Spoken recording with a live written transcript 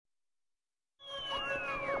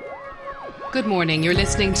Good morning. You're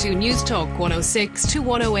listening to Newstalk 106 to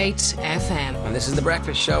 108 FM. And this is The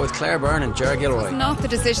Breakfast Show with Claire Byrne and Ger Gilroy. It's not the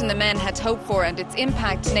decision the men had hoped for, and its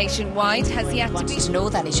impact nationwide has yet to be... to know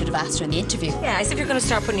that he should have asked her in the interview. Yeah, as if you're going to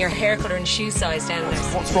start putting your hair colour and shoe size down there.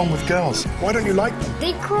 What's wrong with girls? Why don't you like them?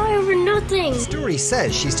 They cry over nothing. Story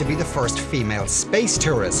says she's to be the first female space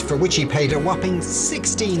tourist, for which he paid a whopping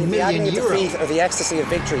 16 million euro. The defeat or the ecstasy of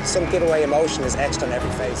victory, some giveaway emotion is etched on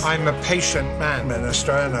every face. I'm a patient man,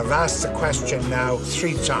 Minister, and I've asked the question now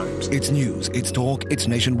 3 times. It's news, it's talk, it's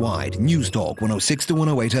nationwide. Newstalk 106 to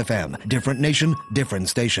 108 FM. Different nation, different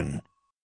station.